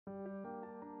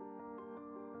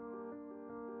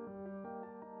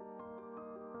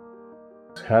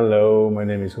Hello, my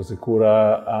name is José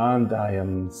Cura and I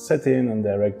am setting and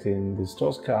directing this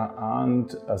Tosca,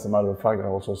 and as a matter of fact I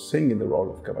also sing in the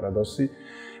role of Cavaradossi,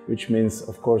 which means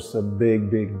of course a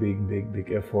big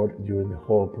effort during the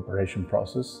whole preparation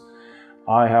process.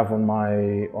 I have on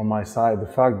my side the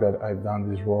fact that I've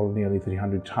done this role nearly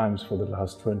 300 times for the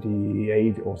last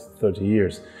 28 or 30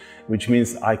 years, which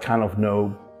means I kind of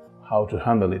know how to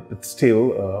handle it, but still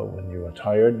when you are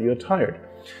tired, you're tired.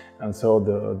 And so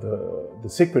the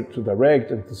secret to direct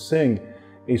and to sing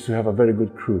is to have a very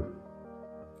good crew.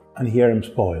 And here I'm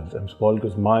spoiled. I'm spoiled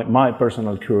because my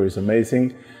personal crew is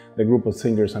amazing. The group of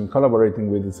singers I'm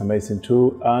collaborating with is amazing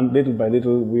too. And little by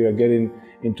little we are getting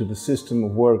into the system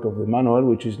of work of the Manoel,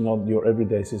 which is not your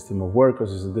everyday system of work,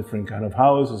 because it's a different kind of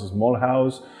house. It's a small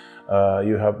house.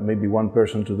 You have maybe one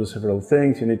person to do several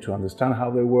things. You need to understand how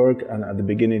they work, and at the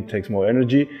beginning it takes more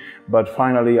energy. But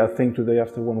finally, I think today,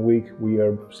 after 1 week, we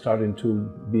are starting to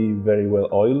be very well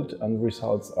oiled, and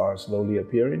results are slowly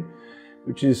appearing,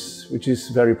 which is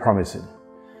very promising.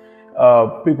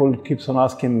 People keep on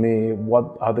asking me,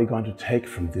 what are they going to take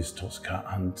from this Tosca?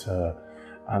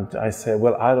 And I say,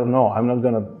 well, I don't know.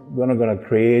 We're not gonna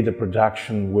create a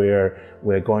production where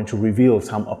we're going to reveal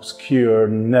some obscure,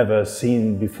 never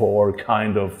seen before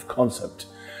kind of concept.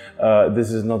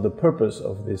 This is not the purpose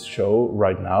of this show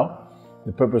right now.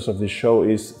 The purpose of this show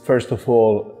is, first of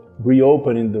all,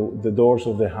 reopening the doors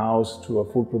of the house to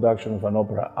a full production of an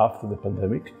opera after the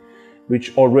pandemic,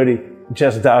 which already,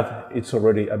 just that, it's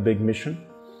already a big mission.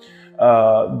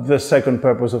 The second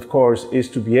purpose, of course, is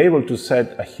to be able to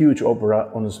set a huge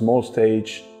opera on a small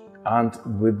stage and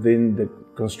within the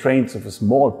constraints of a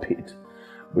small pit,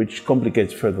 which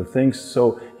complicates further things.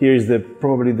 So here is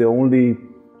probably the only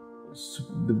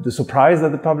the surprise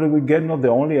that the public will get. Not the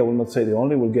only, I will not say the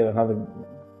only, we'll get another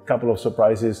couple of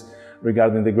surprises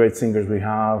regarding the great singers we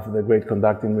have, the great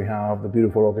conducting we have, the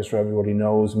beautiful orchestra everybody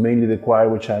knows, mainly the choir,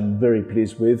 which I'm very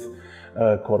pleased with.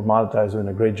 Cor Malta is doing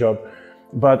a great job.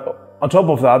 But on top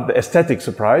of that, the aesthetic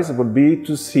surprise would be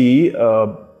to see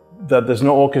that there's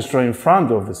no orchestra in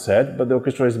front of the set, but the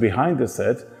orchestra is behind the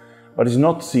set, but it's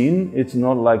not seen. It's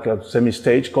not like a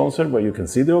semi-stage concert where you can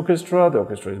see the orchestra. The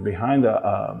orchestra is behind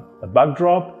a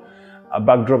backdrop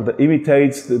that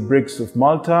imitates the bricks of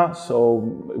Malta,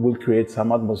 so it will create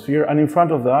some atmosphere. And in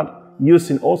front of that,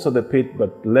 using also the pit,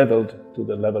 but leveled to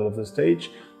the level of the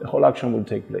stage, the whole action will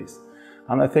take place.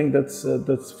 And I think that's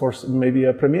for maybe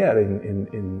a premiere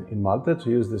in Malta, to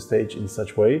use the stage in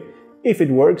such way. If it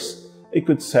works, it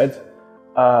could set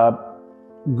a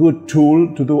good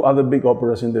tool to do other big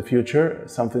operas in the future,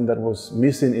 something that was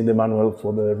missing in the Manoel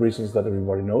for the reasons that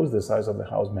everybody knows. The size of the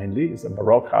house mainly, it's a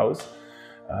Baroque house,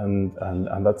 and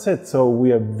that's it. So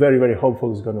we are very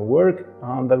hopeful it's going to work,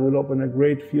 and that will open a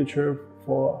great future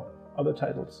for other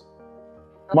titles.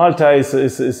 Malta is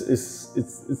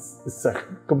a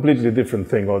completely different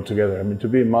thing altogether. I mean, to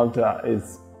be in Malta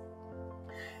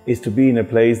is to be in a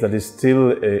place that is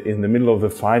still in the middle of the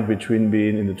fight between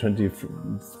being in the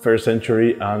 21st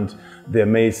century and the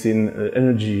amazing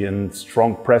energy and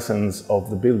strong presence of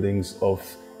the buildings of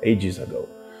ages ago.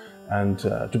 And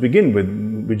to begin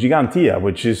with Gigantia,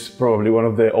 which is probably one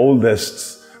of the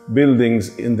oldest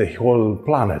buildings in the whole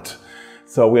planet.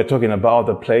 So we are talking about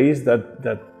a place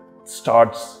that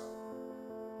starts,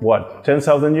 what,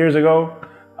 10,000 years ago,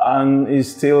 and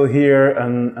is still here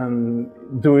and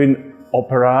doing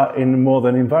opera in a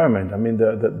modern environment. I mean,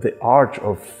 the art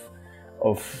of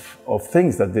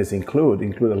things that this include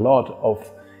a lot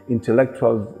of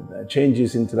intellectual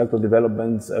changes, intellectual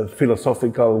developments,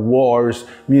 philosophical wars,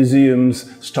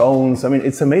 museums, stones. I mean,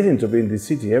 it's amazing to be in this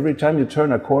city. Every time you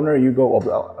turn a corner, you go,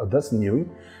 oh, that's new.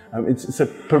 It's a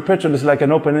perpetual, it's like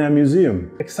an open-air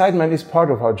museum. Excitement is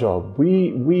part of our job.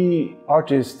 We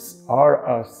artists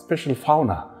are a special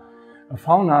fauna. A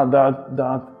fauna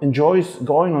that enjoys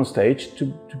going on stage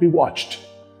to be watched.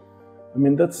 I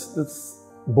mean, that's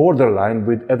borderline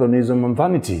with hedonism and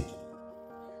vanity.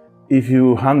 If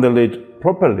you handle it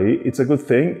properly, it's a good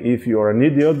thing. If you're an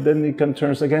idiot, then it can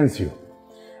turn against you.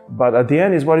 But at the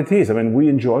end, it's what it is. I mean, we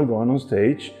enjoy going on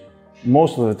stage,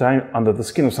 most of the time under the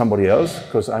skin of somebody else,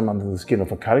 because I'm under the skin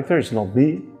of a character. It's not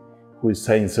me who is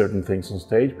saying certain things on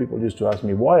stage. People used to ask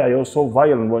me, why are you so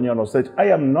violent when you're on stage? I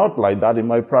am not like that in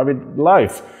my private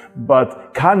life.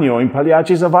 But Canio in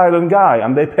Pagliacci is a violent guy,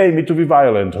 and they pay me to be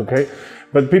violent, okay?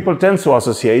 But people tend to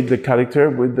associate the character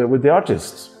with the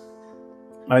artists.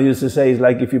 I used to say, it's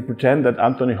like if you pretend that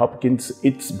Anthony Hopkins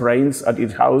eats brains at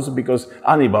his house because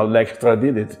Hannibal Lecter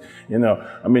did it, you know.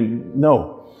 I mean,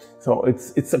 no. So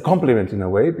it's a compliment in a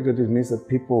way, because it means that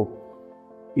people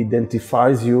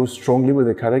identifies you strongly with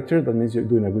the character. That means you're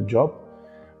doing a good job.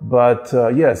 But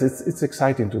yes, it's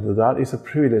exciting to do that. It's a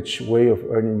privileged way of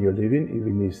earning your living,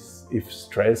 even if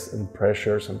stress and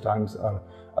pressure sometimes are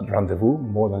at rendezvous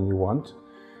more than you want.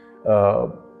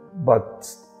 But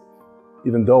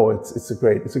even though it's a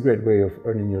great way of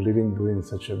earning your living doing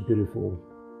such a beautiful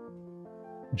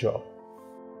job.